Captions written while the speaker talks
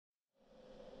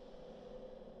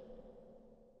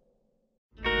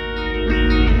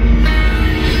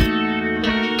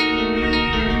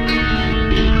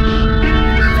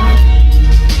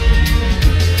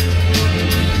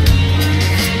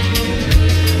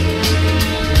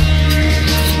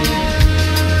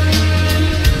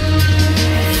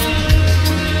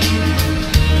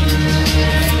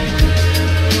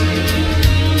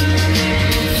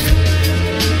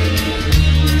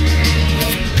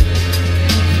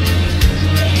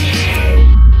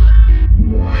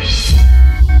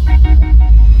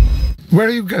Where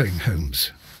are you going,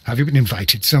 Holmes? Have you been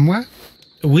invited somewhere?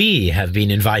 We have been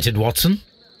invited, Watson.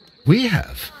 We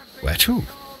have? Where to?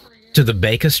 To the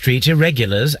Baker Street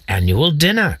Irregulars' annual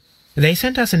dinner. They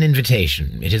sent us an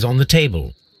invitation. It is on the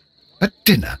table. A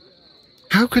dinner?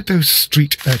 How could those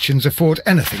street urchins afford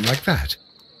anything like that?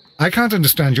 I can't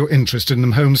understand your interest in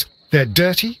them, Holmes. They're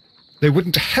dirty. They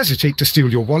wouldn't hesitate to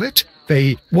steal your wallet.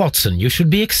 Watson, you should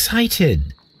be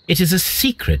excited. It is a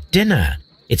secret dinner.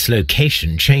 Its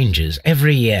location changes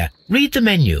every year. Read the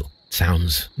menu.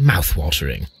 Sounds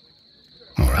mouth-watering.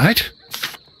 All right.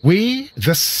 We,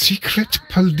 the secret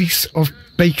police of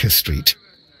Baker Street,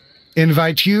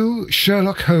 invite you,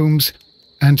 Sherlock Holmes,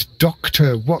 and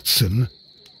Dr. Watson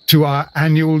to our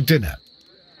annual dinner.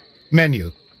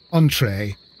 Menu,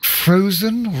 entree,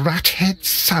 frozen rat head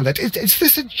salad. Is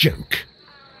this a joke?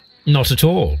 Not at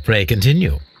all. Pray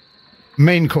continue.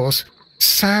 Main course,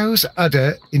 sow's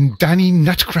udder in Danny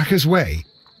Nutcracker's way.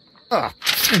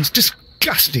 Sounds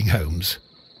disgusting, Holmes.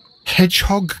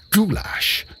 Hedgehog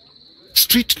goulash.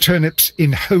 Street turnips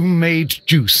in homemade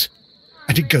juice.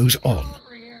 And it goes on.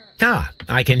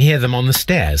 I can hear them on the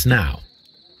stairs now.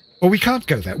 Oh, we can't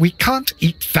go there. We can't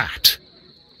eat that.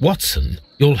 Watson,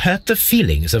 you'll hurt the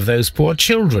feelings of those poor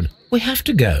children. We have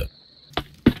to go.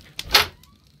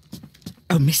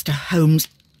 Oh, Mr. Holmes.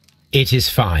 It is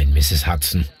fine, Mrs.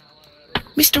 Hudson.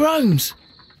 Mr. Holmes.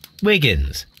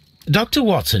 Wiggins, Dr.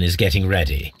 Watson is getting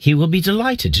ready. He will be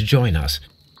delighted to join us.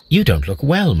 You don't look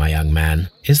well, my young man.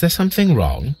 Is there something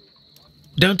wrong?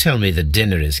 Don't tell me the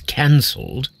dinner is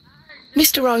cancelled.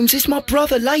 Mr. Holmes, it's my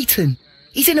brother Leighton.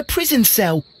 He's in a prison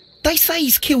cell. They say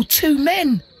he's killed 2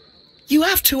 men. You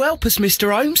have to help us,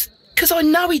 Mr. Holmes, because I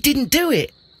know he didn't do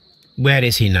it. Where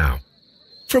is he now?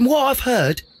 From what I've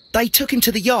heard, they took him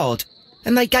to the yard,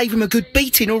 and they gave him a good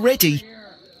beating already.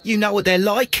 You know what they're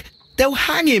like. They'll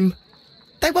hang him.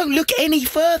 They won't look any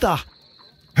further.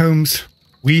 Holmes,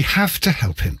 we have to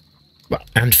help him. Well,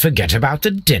 and forget about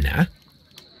the dinner?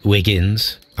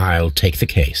 Wiggins, I'll take the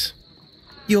case.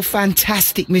 You're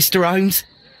fantastic, Mr. Holmes.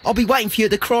 I'll be waiting for you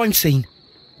at the crime scene.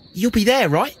 You'll be there,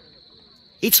 right?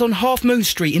 It's on Half Moon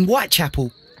Street in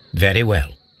Whitechapel. Very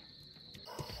well.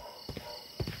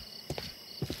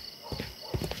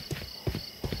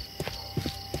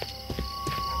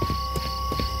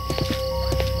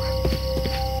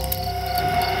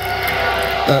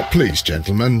 Please,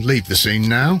 gentlemen, leave the scene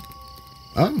now.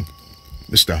 Oh,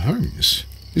 Mr. Holmes,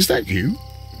 is that you?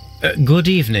 Good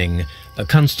evening,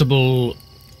 Constable...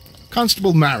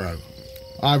 Constable Marrow.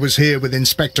 I was here with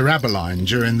Inspector Aberline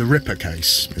during the Ripper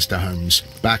case, Mr. Holmes,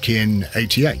 back in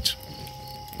 '88.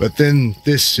 But then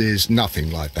this is nothing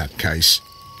like that case.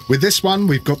 With this one,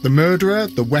 we've got the murderer,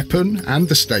 the weapon, and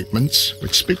the statements,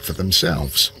 which speak for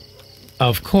themselves.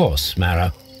 Of course,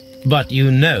 Marrow. But you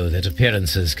know that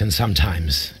appearances can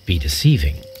sometimes be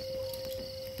deceiving.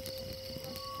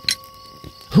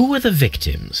 Who were the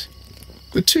victims?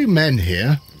 The 2 men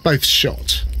here, both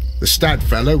shot. The stud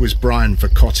fellow was Brian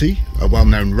Vercotti, a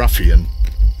well-known ruffian.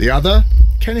 The other,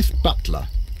 Kenneth Butler,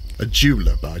 a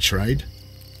jeweller by trade.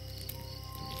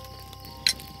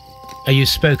 You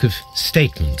spoke of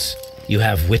statements. You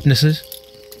have witnesses?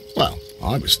 Well,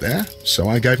 I was there, so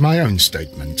I gave my own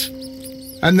statement.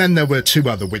 And then there were 2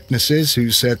 other witnesses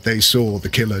who said they saw the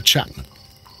killer Chapman.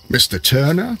 Mr.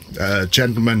 Turner, a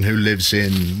gentleman who lives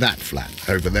in that flat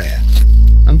over there.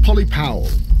 And Polly Powell,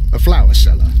 a flower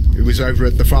seller, who was over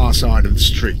at the far side of the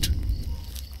street.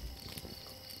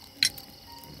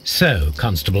 So,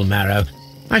 Constable Marrow,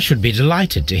 I should be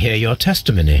delighted to hear your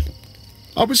testimony.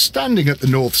 I was standing at the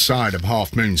north side of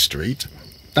Half Moon Street.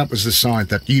 That was the side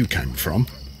that you came from.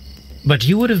 But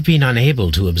you would have been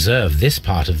unable to observe this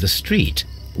part of the street,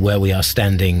 where we are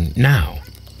standing now.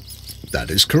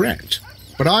 That is correct.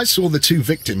 But I saw the 2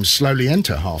 victims slowly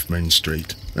enter Half Moon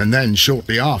Street, and then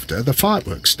shortly after, the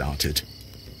fireworks started.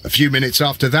 A few minutes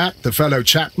after that, the fellow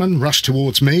Chapman rushed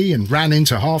towards me and ran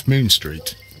into Half Moon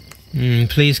Street.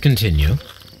 Please continue.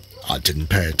 I didn't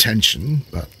pay attention,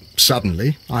 but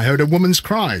suddenly I heard a woman's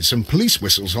cries and police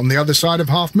whistles on the other side of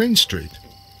Half Moon Street.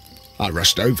 I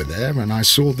rushed over there and I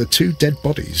saw the 2 dead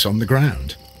bodies on the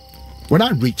ground. When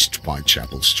I reached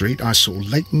Whitechapel Street, I saw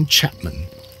Leighton Chapman.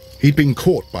 He'd been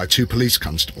caught by 2 police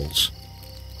constables.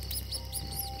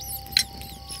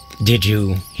 Did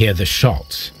you hear the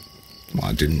shots?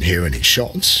 I didn't hear any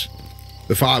shots.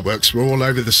 The fireworks were all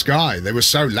over the sky. They were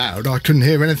so loud I couldn't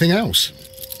hear anything else.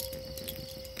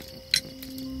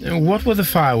 What were the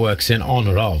fireworks in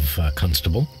honour of,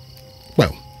 Constable?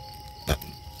 Well,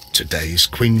 today's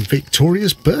Queen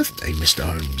Victoria's birthday, Mr.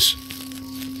 Holmes.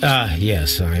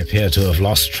 Yes, I appear to have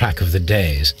lost track of the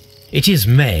days. It is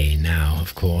May now,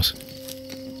 of course.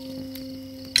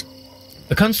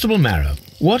 Constable Marrow,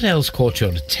 what else caught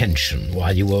your attention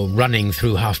while you were running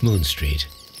through Half Moon Street?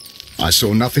 I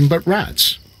saw nothing but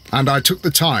rats, and I took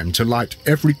the time to light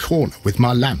every corner with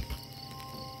my lamp.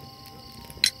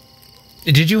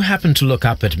 Did you happen to look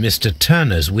up at Mr.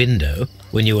 Turner's window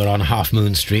when you were on Half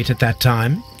Moon Street at that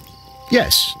time?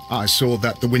 Yes, I saw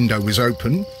that the window was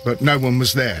open, but no one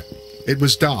was there. It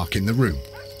was dark in the room.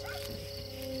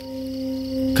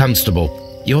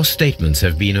 Constable, your statements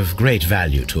have been of great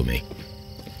value to me.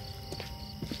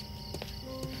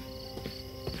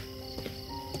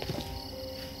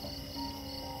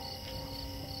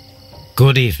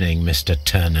 Good evening, Mr.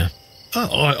 Turner.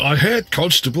 I heard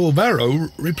Constable Marrow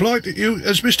reply to you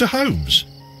as Mr. Holmes.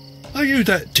 Are you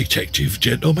that detective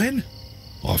gentleman?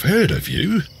 I've heard of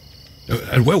you.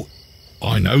 And well,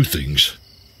 I know things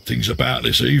about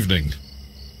this evening.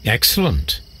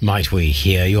 Excellent. Might we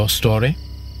hear your story?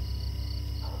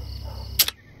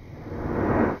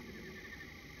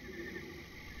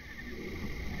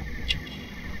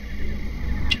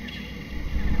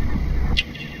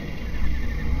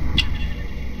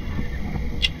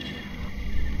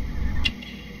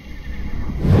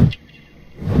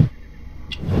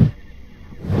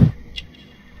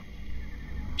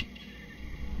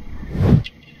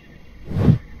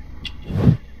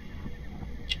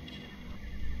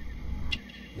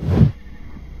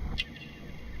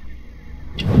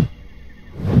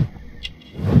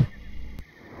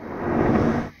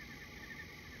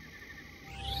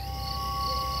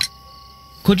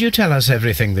 Could you tell us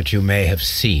everything that you may have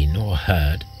seen or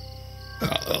heard?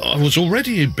 I was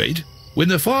already in bed when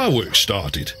the fireworks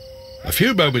started. A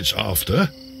few moments after,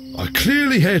 I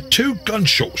clearly heard 2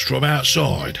 gunshots from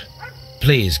outside.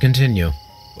 Please continue.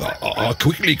 I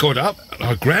quickly got up and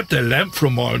I grabbed the lamp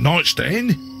from my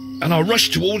nightstand and I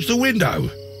rushed towards the window.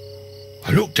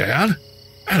 I looked down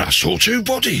and I saw 2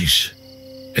 bodies.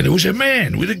 And there was a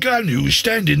man with a gun who was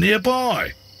standing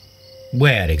nearby.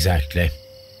 Where exactly?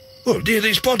 Well, near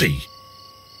this body.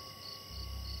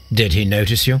 Did he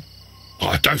notice you?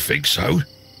 I don't think so.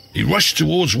 He rushed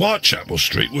towards Whitechapel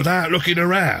Street without looking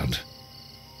around.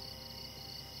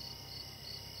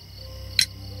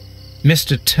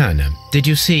 Mr. Turner, did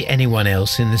you see anyone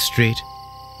else in the street?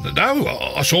 No,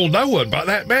 I saw no one but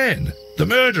that man, the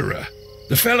murderer,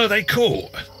 the fellow they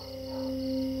caught.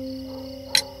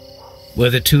 Were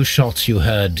the 2 shots you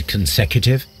heard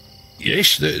consecutive?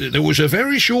 Yes, there was a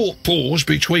very short pause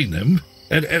between them,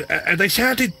 and they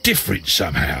sounded different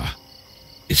somehow.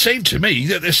 It seemed to me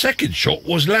that the second shot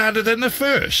was louder than the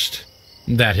first.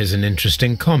 That is an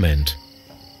interesting comment.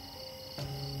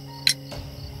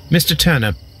 Mr.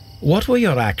 Turner, what were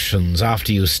your actions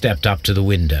after you stepped up to the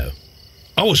window?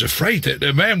 I was afraid that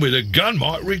the man with a gun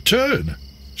might return,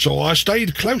 so I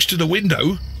stayed close to the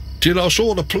window till I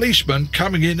saw the policeman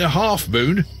coming in the Half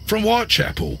Moon from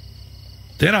Whitechapel.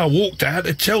 Then I walked out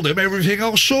to tell them everything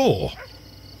I saw.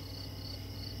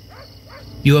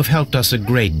 You have helped us a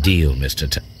great deal, Mr.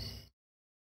 Turner.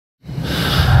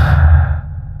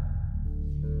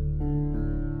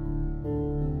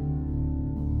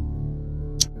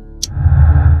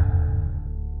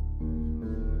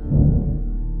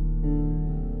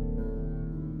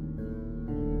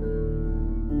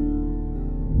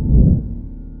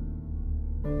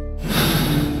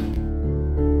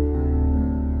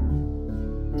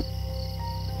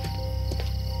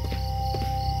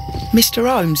 Mr.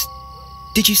 Holmes,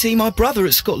 did you see my brother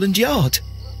at Scotland Yard?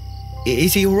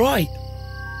 Is he all right?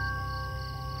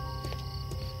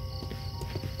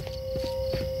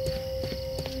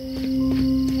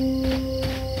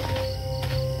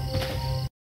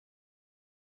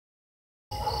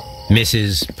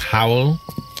 Mrs. Powell?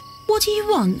 What do you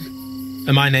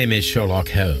want? My name is Sherlock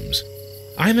Holmes.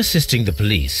 I'm assisting the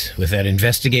police with their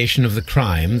investigation of the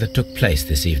crime that took place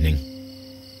this evening.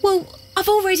 Well, I've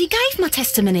already gave my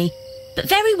testimony, but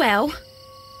very well.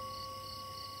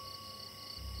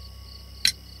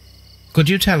 Could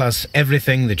you tell us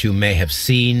everything that you may have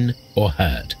seen or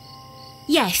heard?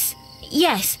 Yes.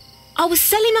 I was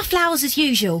selling my flowers as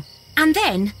usual, and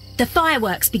then the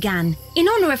fireworks began, in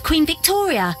honour of Queen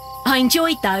Victoria. I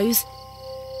enjoyed those.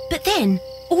 But then,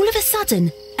 all of a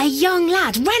sudden, a young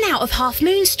lad ran out of Half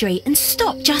Moon Street and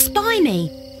stopped just by me.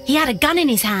 He had a gun in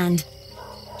his hand.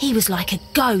 He was like a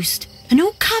ghost, and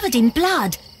all covered in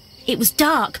blood. It was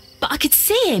dark, but I could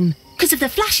see him, because of the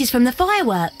flashes from the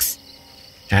fireworks.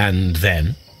 And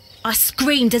then? I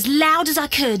screamed as loud as I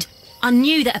could. I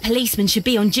knew that a policeman should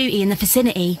be on duty in the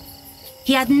vicinity.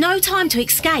 He had no time to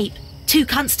escape. 2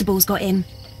 constables got him.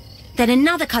 Then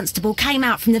another constable came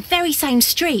out from the very same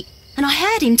street, and I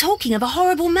heard him talking of a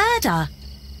horrible murder.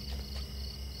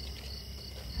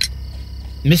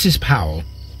 Mrs. Powell,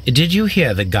 Did you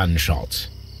hear the gunshots?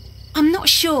 I'm not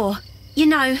sure. You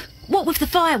know, what with the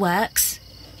fireworks?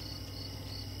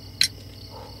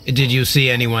 Did you see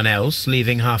anyone else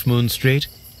leaving Half Moon Street,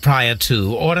 prior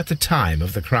to or at the time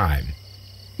of the crime?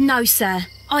 No, sir,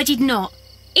 I did not.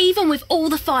 Even with all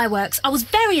the fireworks, I was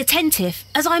very attentive,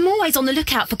 as I'm always on the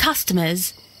lookout for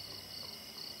customers.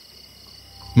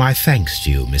 My thanks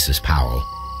to you, Mrs. Powell.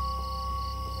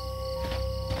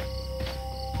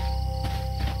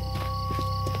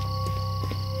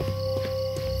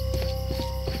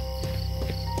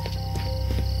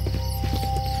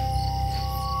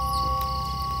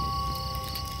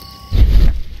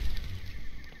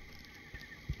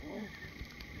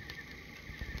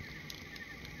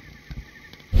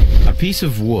 A piece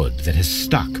of wood that has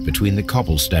stuck between the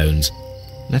cobblestones.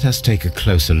 Let us take a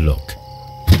closer look.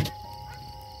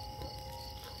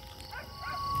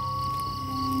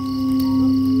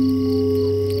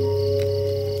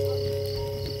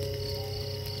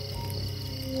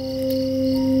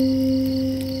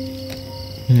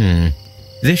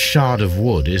 This shard of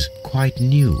wood is quite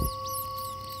new.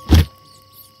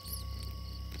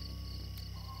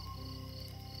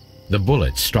 The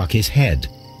bullet struck his head.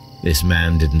 This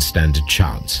man didn't stand a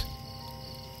chance.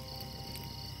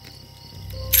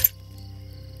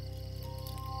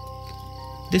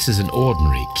 This is an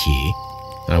ordinary key.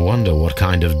 I wonder what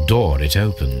kind of door it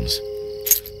opens.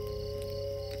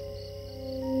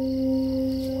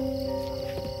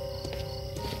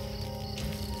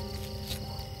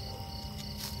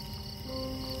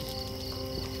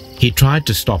 He tried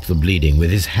to stop the bleeding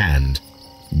with his hand.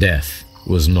 Death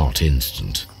was not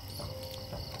instant.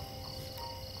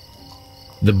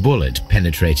 The bullet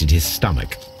penetrated his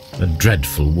stomach, a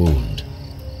dreadful wound.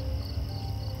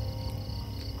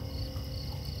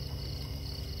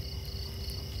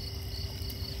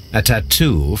 A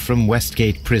tattoo from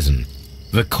Westgate Prison.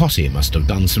 Vercotti must have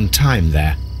done some time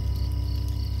there.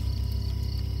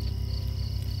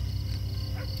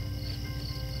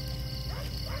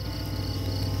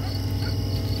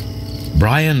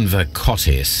 Brian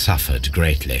Vercotti suffered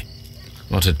greatly.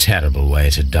 What a terrible way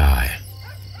to die.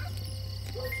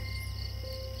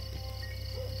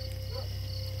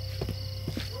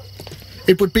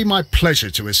 It would be my pleasure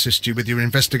to assist you with your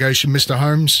investigation, Mr.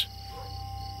 Holmes.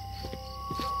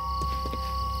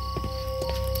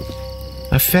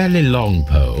 A fairly long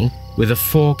pole with a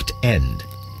forked end.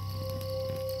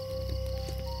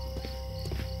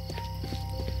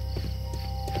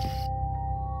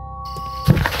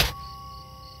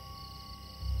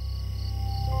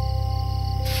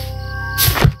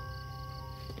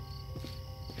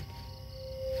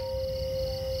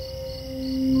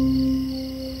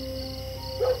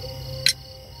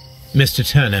 Mr.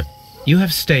 Turner, you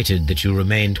have stated that you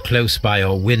remained close by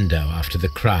your window after the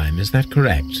crime, is that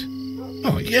correct?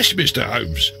 Oh, yes, Mr.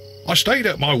 Holmes. I stayed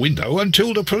at my window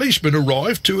until the policeman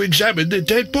arrived to examine the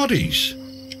dead bodies.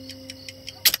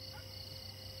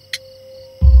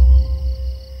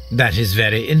 That is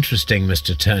very interesting,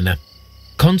 Mr. Turner.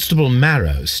 Constable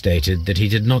Marrow stated that he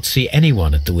did not see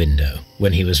anyone at the window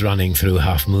when he was running through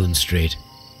Half Moon Street.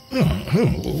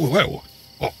 Well,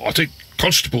 I think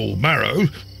Constable Marrow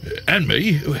and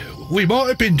me, we might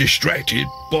have been distracted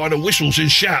by the whistles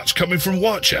and shouts coming from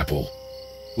Whitechapel.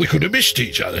 We could have missed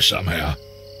each other somehow.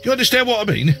 You understand what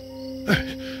I mean?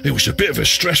 It was a bit of a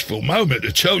stressful moment,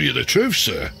 to tell you the truth,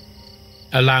 sir.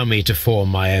 Allow me to form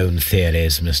my own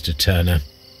theories, Mr. Turner.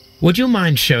 Would you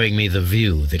mind showing me the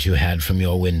view that you had from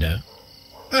your window?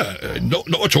 Not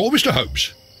at all, Mr.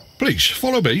 Holmes. Please,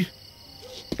 follow me.